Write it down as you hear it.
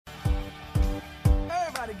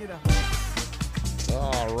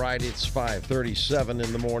All right, it's 5:37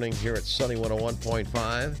 in the morning here at Sunny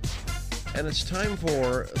 101.5, and it's time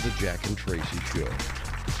for the Jack and Tracy Show.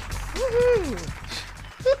 Woohoo!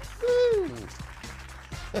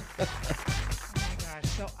 Oh my gosh!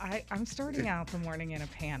 So I'm starting out the morning in a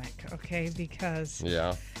panic, okay? Because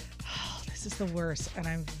this is the worst, and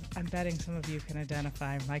I'm betting some of you can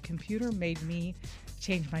identify. My computer made me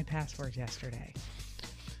change my password yesterday,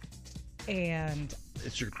 and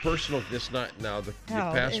it's your personal. It's not now your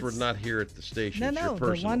password not here at the station. It's your the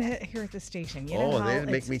personal. one here at the station. You know how they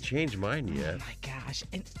didn't make me change mine yet. Oh my gosh!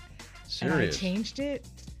 And I changed it.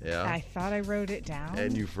 Yeah. I thought I wrote it down.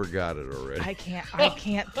 And you forgot it already. I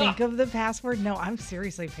can't think of the password. No, I'm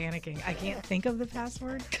seriously panicking. I can't think of the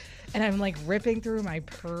password. And I'm like ripping through my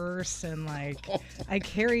purse and I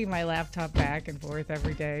carry my laptop back and forth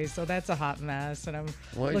every day. So that's a hot mess. And I'm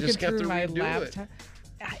looking through my laptop.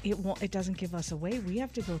 It doesn't give us away. We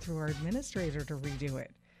have to go through our administrator to redo it.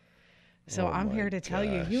 So I'm here to tell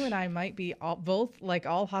you and I might be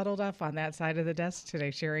all huddled up on that side of the desk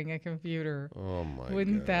today, sharing a computer. Oh my!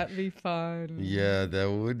 Wouldn't that be fun? Yeah, that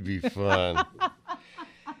would be fun.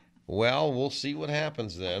 Well, we'll see what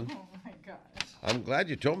happens then. Oh my gosh! I'm glad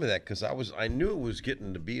you told me that because I knew it was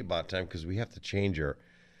getting to be about time because we have to change our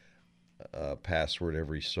password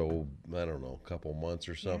every couple months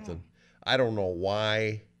or something. Yeah. I don't know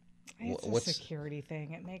why. It's a security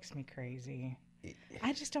thing. It makes me crazy.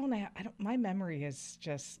 I just don't. My memory is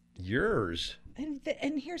just yours. And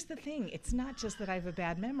here's the thing: it's not just that I have a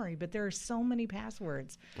bad memory, but there are so many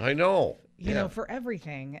passwords. I know. You know, for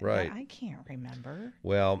everything. Right. That I can't remember.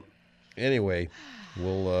 Well, anyway,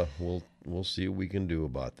 we'll see what we can do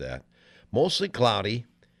about that. Mostly cloudy,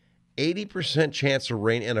 80% chance of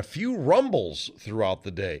rain, and a few rumbles throughout the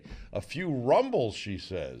day. A few rumbles, she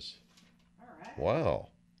says. All right. Wow.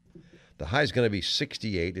 The high is going to be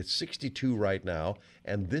 68. It's 62 right now,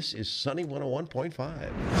 and this is Sunny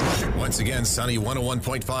 101.5. Once again, Sunny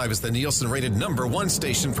 101.5 is the Nielsen-rated #1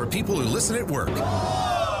 station for people who listen at work.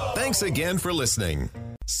 Thanks again for listening.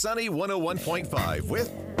 Sunny 101.5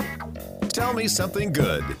 with Tell Me Something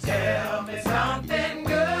Good. Tell me something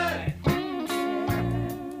good.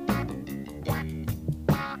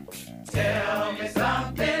 Tell me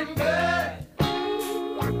something good.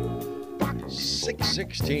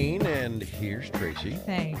 6:16, and here's Tracy.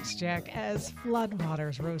 Thanks, Jack. As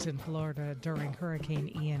floodwaters rose in Florida during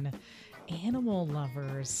Hurricane Ian, animal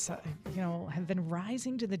lovers, have been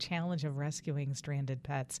rising to the challenge of rescuing stranded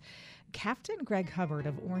pets. Captain Greg Hubbard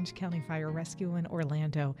of Orange County Fire Rescue in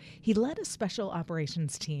Orlando, he led a special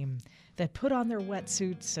operations team that put on their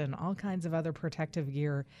wetsuits and all kinds of other protective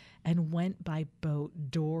gear and went by boat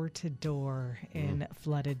door to door in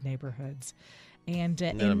flooded neighborhoods. And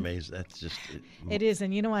isn't that amazing? That's just it is,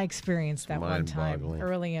 and I experienced that one time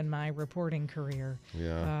early in my reporting career.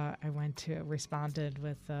 Yeah, I responded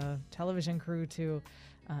with a television crew to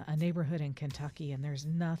a neighborhood in Kentucky, and there's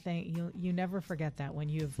nothing you never forget that when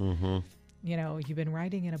you've you've been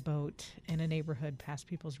riding in a boat in a neighborhood past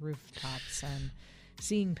people's rooftops and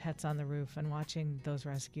seeing pets on the roof and watching those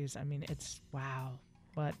rescues. I mean, it's wow,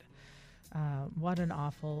 what an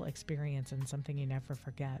awful experience and something you never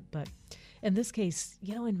forget. But in this case,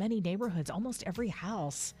 in many neighborhoods, almost every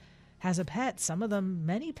house has a pet, some of them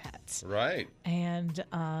many pets. Right. And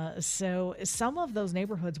so some of those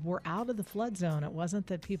neighborhoods were out of the flood zone. It wasn't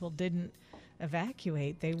that people didn't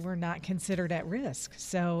evacuate. They were not considered at risk.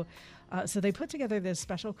 So they put together this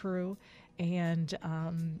special crew, and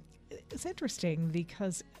it's interesting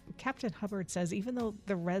because Captain Hubbard says even though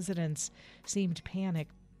the residents seemed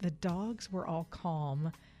panicked, the dogs were all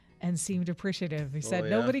calm and seemed appreciative. He said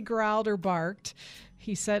nobody growled or barked.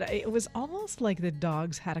 He said it was almost like the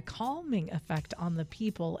dogs had a calming effect on the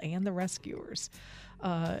people and the rescuers.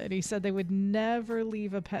 And he said they would never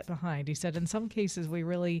leave a pet behind. He said in some cases we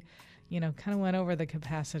really, kind of went over the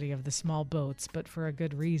capacity of the small boats, but for a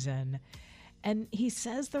good reason. And he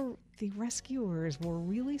says the rescuers were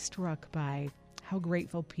really struck by how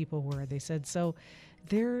grateful people were. They said, so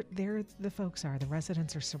there the folks are. The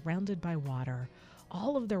residents are surrounded by water,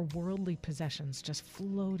 all of their worldly possessions just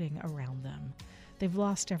floating around them. They've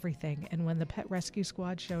lost everything. And when the pet rescue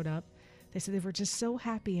squad showed up, they said they were just so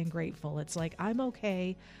happy and grateful. It's like, I'm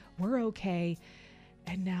okay, we're okay,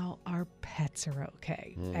 and now our pets are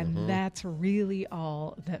okay. Mm-hmm. And that's really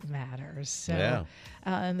all that matters. So,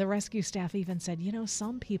 and the rescue staff even said,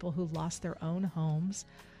 some people who lost their own homes,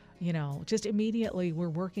 just immediately were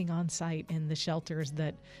working on site in the shelters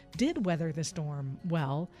that did weather the storm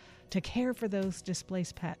well to care for those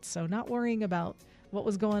displaced pets. So not worrying about what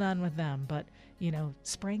was going on with them, but,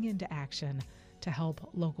 sprang into action to help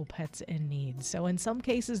local pets in need. So in some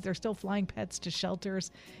cases, they're still flying pets to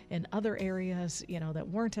shelters in other areas, that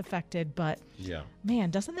weren't affected. But Yeah.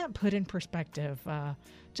 man, doesn't that put in perspective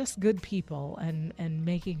just good people and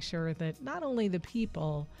making sure that not only the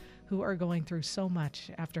people who are going through so much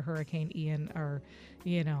after Hurricane Ian are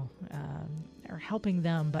helping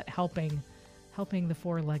them, but helping the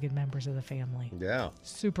four-legged members of the family. Yeah.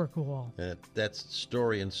 Super cool. And that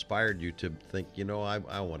story inspired you to think,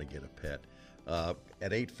 I want to get a pet.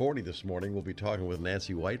 At 8:40 this morning, we'll be talking with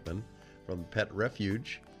Nancy Whiteman from Pet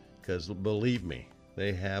Refuge, because believe me,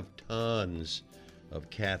 they have tons of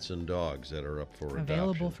cats and dogs that are up for adoption.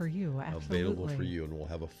 Available for you, absolutely. Available for you, and we'll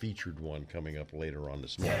have a featured one coming up later on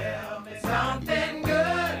this morning. Tell me something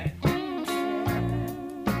good.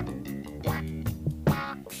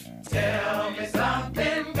 Tell me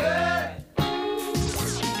something good.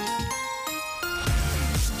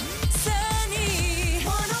 Sunny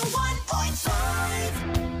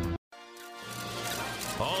 101.5.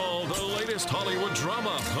 All the latest Hollywood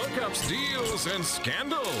drama, hookups, deals, and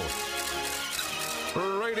scandal.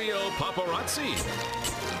 Radio Paparazzi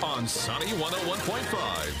on Sunny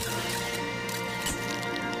 101.5.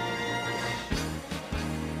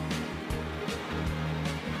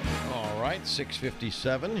 All right,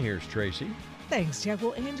 6:57. Here's Tracy. Thanks, Jack.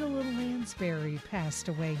 Well, Angela Lansbury passed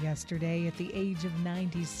away yesterday at the age of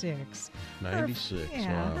 96. 96,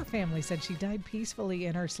 Her wow. family said she died peacefully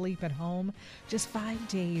in her sleep at home just 5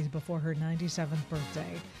 days before her 97th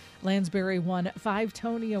birthday. Lansbury won 5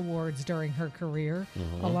 Tony Awards during her career,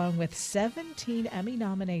 along with 17 Emmy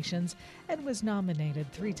nominations, and was nominated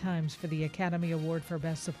 3 times for the Academy Award for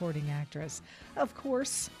Best Supporting Actress. Of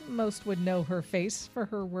course, most would know her face for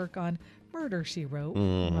her work on Murder, She Wrote.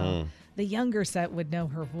 Well, the younger set would know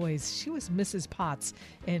her voice. She was Mrs. Potts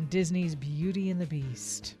in Disney's Beauty and the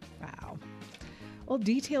Beast. Wow. Well,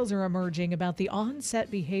 details are emerging about the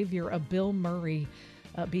on-set behavior of Bill Murray,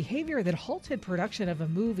 behavior that halted production of a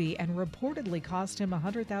movie and reportedly cost him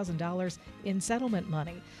 $100,000 in settlement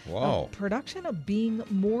money. Wow. Production of Being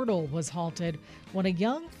Mortal was halted when a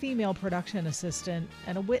young female production assistant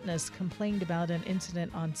and a witness complained about an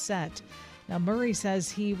incident on set. Now, Murray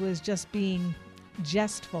says he was just being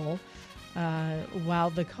jestful, while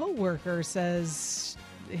the co-worker says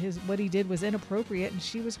what he did was inappropriate and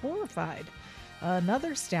she was horrified.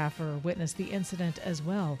 Another staffer witnessed the incident as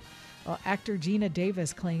well. Actor Gina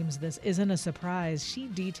Davis claims this isn't a surprise. She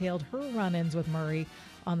detailed her run-ins with Murray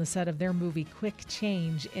on the set of their movie Quick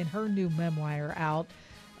Change in her new memoir out.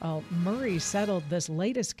 Murray settled this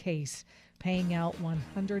latest case, paying out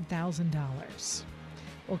 $100,000.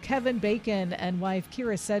 Well, Kevin Bacon and wife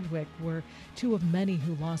Kira Sedgwick were 2 of many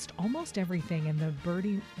who lost almost everything in the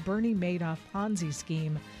Bernie Madoff Ponzi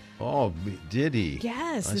scheme. Oh, did he?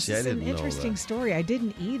 Yes, I this see, I is an didn't know interesting that. story. I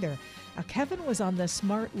didn't either. Kevin was on the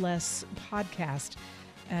Smart Less podcast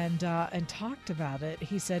and talked about it.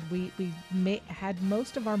 He said we had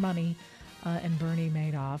most of our money in Bernie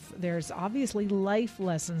Madoff. There's obviously life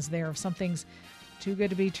lessons there. If something's too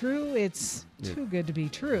good to be true, it's too good to be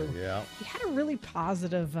true. Yeah. He had a really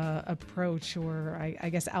positive approach, or I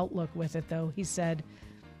guess outlook with it, though. He said,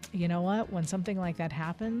 you know what, when something like that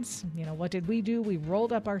happens, what did we do? We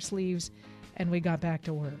rolled up our sleeves and we got back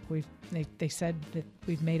to work. They said that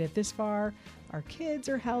we've made it this far. Our kids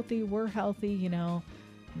are healthy. We're healthy.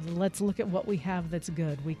 Let's look at what we have that's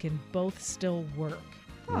good. We can both still work.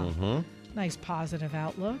 Nice positive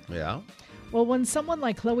outlook. Yeah. Well, when someone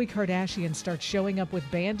like Khloe Kardashian starts showing up with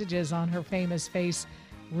bandages on her famous face,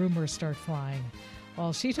 rumors start flying.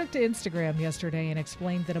 Well, she took to Instagram yesterday and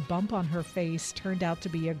explained that a bump on her face turned out to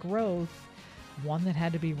be a growth, one that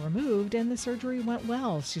had to be removed, and the surgery went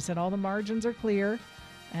well. She said all the margins are clear,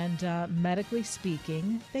 and medically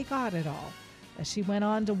speaking, they got it all. She went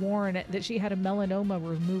on to warn that she had a melanoma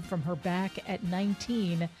removed from her back at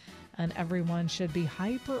 19, and everyone should be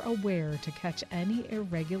hyper aware to catch any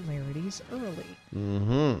irregularities early.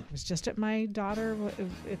 I was just at my daughter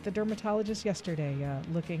at the dermatologist yesterday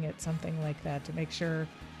looking at something like that to make sure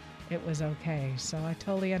it was okay. So I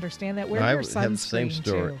totally understand that. Wear I your had the same sunscreen,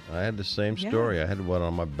 story. too. I had the same Yeah. story. I had one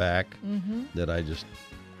on my back that I just,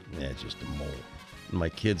 it's just a mole. My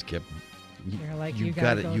kids kept, You're like, you you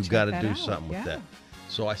gotta go you check got to that do out." something Yeah. with that.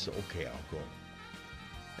 So I said, okay, I'll go.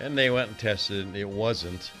 And they went and tested, and it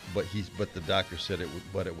wasn't. But the doctor said it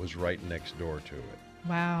was right next door to it.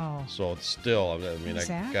 Wow. So it's still, I mean, I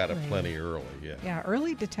got it Exactly. plenty early. Yeah. Yeah,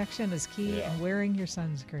 early detection is key, Yeah. and wearing your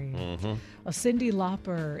sunscreen. Mm-hmm. Well, Cyndi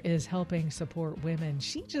Lauper is helping support women.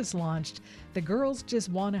 She just launched the Girls Just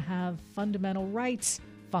Want to Have Fundamental Rights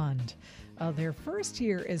Fund. Their first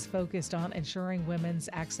year is focused on ensuring women's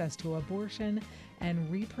access to abortion and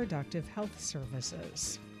reproductive health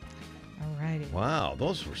services. All righty. Wow,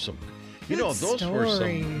 those were some, Good those were some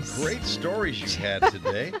stories. great stories you had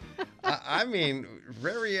today. I mean,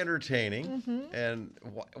 very entertaining and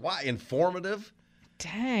why informative.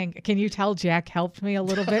 Dang. Can you tell Jack helped me a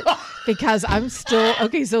little bit? Because I'm still,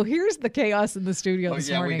 okay, so here's the chaos in the studio this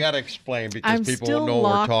morning. We got to explain because I'm people still will know what we're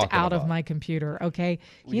locked talking out about. of my computer, okay?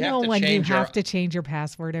 We You have know to when you change have our- to change your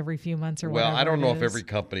password every few months or Well, whatever I don't know it if is? every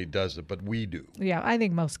company does it, but we do. Yeah, I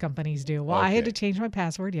think most companies do. Well, I had Okay. to change my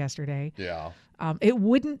password yesterday. Yeah. It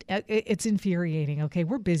wouldn't, it's infuriating, okay?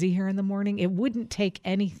 We're busy here in the morning. It wouldn't take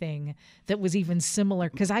anything that was even similar,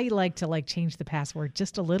 because I like to change the password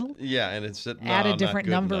just a little, Yeah, and it's add a different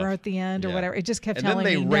number at the end or Yeah. whatever. It just kept And then telling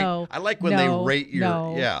they me rate. no. I like when no, they rate your.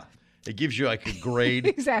 no. Yeah, it gives you like a grade.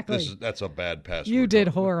 Exactly. That's a bad password. You did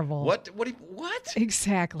Don't- horrible. What? What?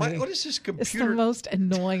 Exactly. What is this It's computer? the most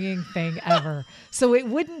annoying thing ever. So it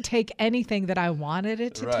wouldn't take anything that I wanted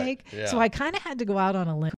it to Right, take. yeah. So I kind of had to go out on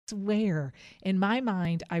a limb. I swear, in my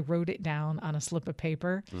mind, I wrote it down on a slip of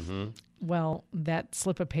paper. Mm-hmm. Well, that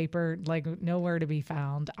slip of paper, nowhere to be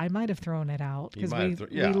found. I might have thrown it out You because might we,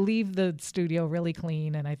 have yeah. we leave the studio really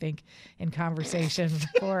clean. And I think in conversation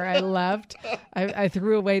before I left, I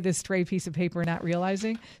threw away this stray piece of paper not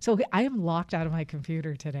realizing. So I am locked out of my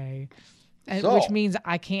computer today. So- Which means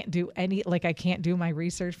I can't do I can't do my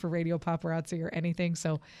research for Radio Paparazzi or anything.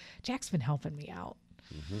 So Jack's been helping me out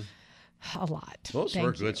a lot. Those Thank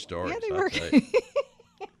were you. good stories. Yeah, they I'll were. tell you.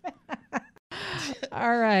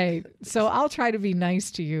 All right. So I'll try to be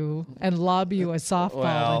nice to you and lob you a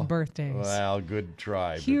softball in birthdays. Well, good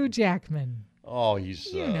try. but- Hugh Jackman. Oh,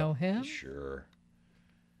 he's. You know him. Sure.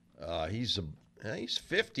 He's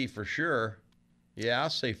 50 for sure. Yeah, I'll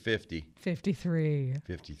say 50. 53.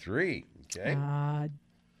 53. Okay.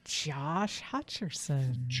 Josh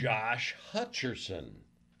Hutcherson. Josh Hutcherson.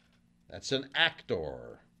 That's an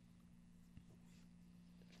actor.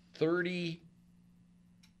 32.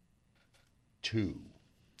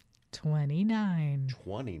 29.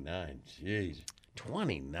 29. Jeez.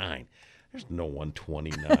 29. There's no one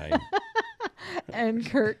 29. And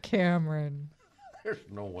Kirk Cameron. There's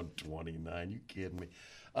no one 29. You kidding me?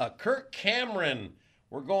 Kirk Cameron.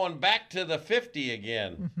 We're going back to the 50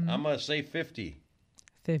 again. I'm going to say 50.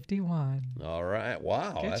 51. All right.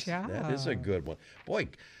 Wow. Good That is a job. good one. Boy,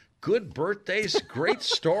 good birthdays, great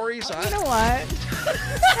stories. You know what?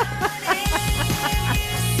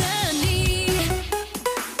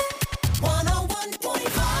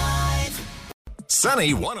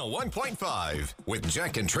 Sunny 101.5 with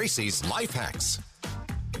Jack and Tracy's Life Hacks.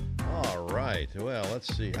 All right. Well,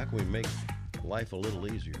 let's see. How can we make life a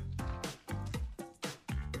little easier?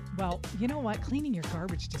 Well, you know what? Cleaning your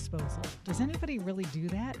garbage disposal. Does anybody really do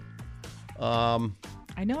that?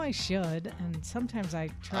 I know I should, and sometimes I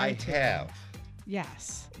try I to. have.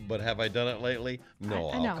 Yes. But have I done it lately? No.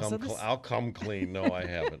 I know. So this- I'll come clean. No, I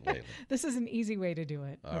haven't lately. This is an easy way to do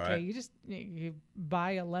it. All okay. right. You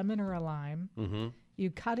buy a lemon or a lime. Mm-hmm. You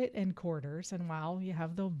cut it in quarters, and while you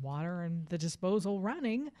have the water and the disposal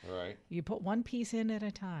running, All right. you put one piece in at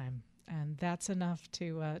a time, and that's enough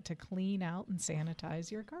to clean out and sanitize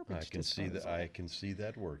your garbage I can see disposal. that. I can see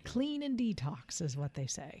that working. Clean and detox is what they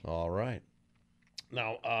say. All right.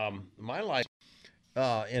 Now, my life,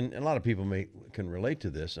 and a lot of people can relate to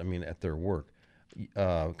this. I mean, at their work,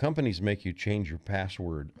 companies make you change your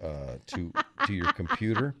password to your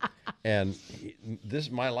computer, and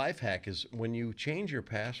my life hack is when you change your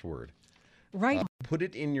password, Right. put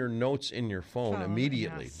it in your notes in your phone Phone,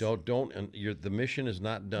 immediately. yes. Don't. And the mission is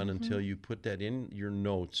not done until you put that in your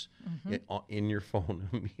notes in your phone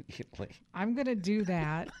immediately. I'm going to do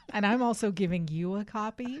that. And I'm also giving you a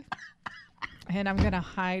copy. And I'm going to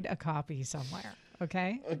hide a copy somewhere.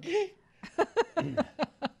 Okay? Okay.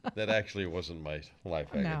 That actually wasn't my life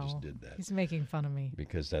hack. I just did that. He's making fun of me.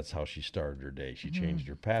 Because that's how she started her day. She changed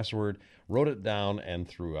her password, wrote it down, and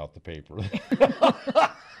threw out the paper.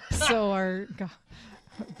 So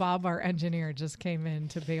Bob, our engineer, just came in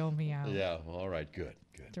to bail me out Yeah, all right, good.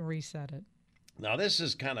 to reset it. Now, this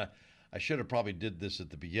is kind of, I should have probably did this at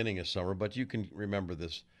the beginning of summer, but you can remember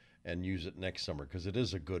this and use it next summer because it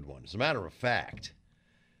is a good one. As a matter of fact,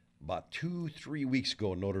 about 2-3 weeks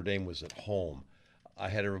ago, Notre Dame was at home. I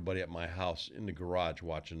had everybody at my house in the garage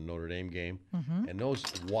watching the Notre Dame game, and those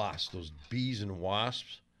wasps, those bees and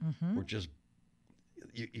wasps, were just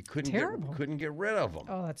you Terrible. couldn't get rid of them.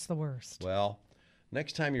 Oh, that's the worst. Well,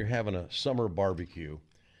 next time you're having a summer barbecue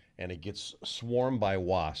and it gets swarmed by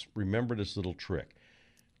wasps, remember this little trick.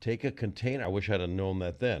 Take a container. I wish I'd have known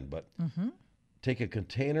that then, but take a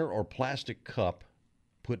container or plastic cup,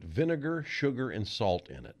 put vinegar, sugar, and salt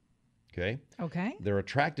in it. Okay? Okay. They're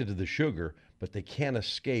attracted to the sugar, but they can't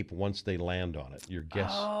escape once they land on it. Your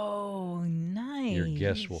guests, Oh, nice. your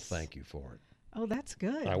guests will thank you for it. Oh, that's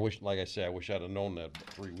good. I wish, like I said, I wish I'd have known that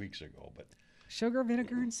 3 weeks ago, but Sugar,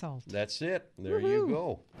 vinegar, and salt. that's it. There you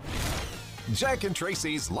go. Jack and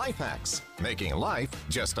Tracy's Life Hacks, making life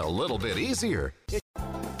just a little bit easier.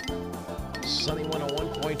 Sunny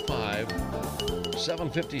 101.5,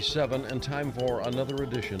 7:57, and time for another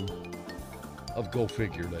edition of Go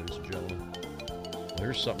Figure, ladies and gentlemen.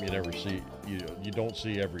 There's something you never see, you don't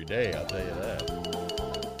see every day, I'll tell you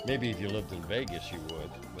that. Maybe if you lived in Vegas, you would,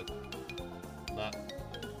 but not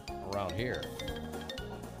around here.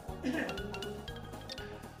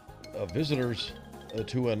 Visitors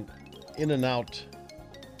to an In-N-Out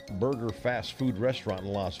burger fast food restaurant in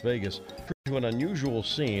Las Vegas to an unusual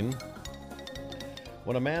scene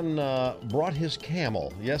when a man brought his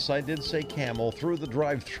camel, yes, I did say camel, through the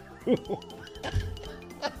drive-thru.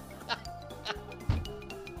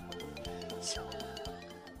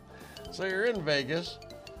 So you're in Vegas,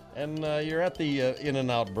 and you're at the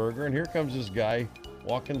In-N-Out Burger, and here comes this guy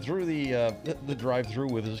walking through the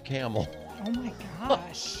drive-thru with his camel. Oh my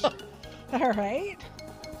gosh. All right.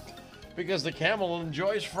 Because the camel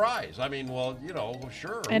enjoys fries. I mean, well, you know,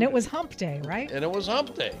 sure. And it was hump day, right? And it was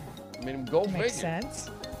hump day. I mean, go Makes figure. sense.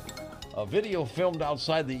 A video filmed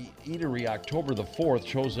outside the eatery October the 4th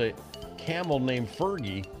shows a camel named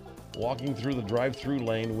Fergie walking through the drive-thru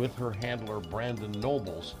lane with her handler, Brandon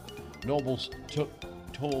Nobles. Nobles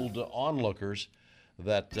told onlookers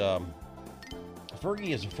that Fergie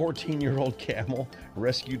is a 14-year-old camel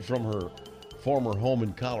rescued from her former home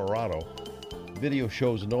in Colorado. Video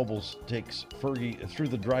shows Nobles takes Fergie through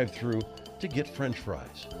the drive-thru to get French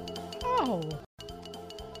fries. Oh,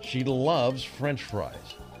 She loves French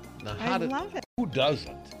fries. Now, I love it. Who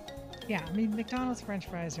doesn't? Yeah, I mean, McDonald's French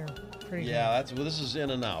fries are pretty Yeah, this is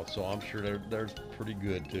In-N-Out, so I'm sure they're pretty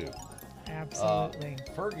good too. good. Absolutely.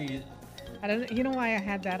 Fergie, I don't. You know why I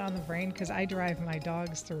had that on the brain? Because I drive my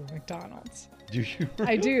dogs through McDonald's. do you?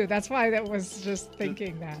 I do. That's why that was just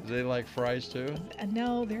thinking that. Do they like fries too?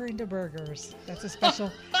 No, they're into burgers. That's a special.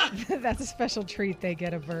 That's a special treat. They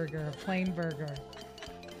get a burger, a plain burger.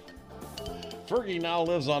 Fergie now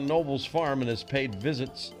lives on Noble's farm and has paid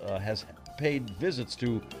visits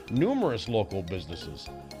to numerous local businesses,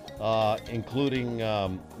 including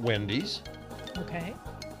Wendy's, Okay.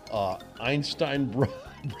 Einstein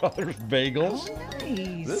Brothers Bagels. Oh,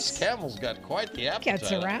 nice. This camel's got quite the appetite.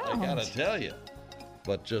 Gets around. I gotta tell you,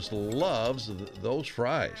 but just loves those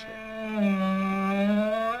fries.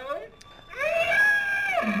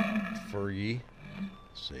 Fergie,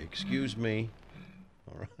 say excuse me.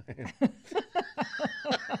 All right.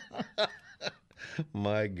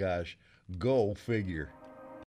 My gosh, go figure.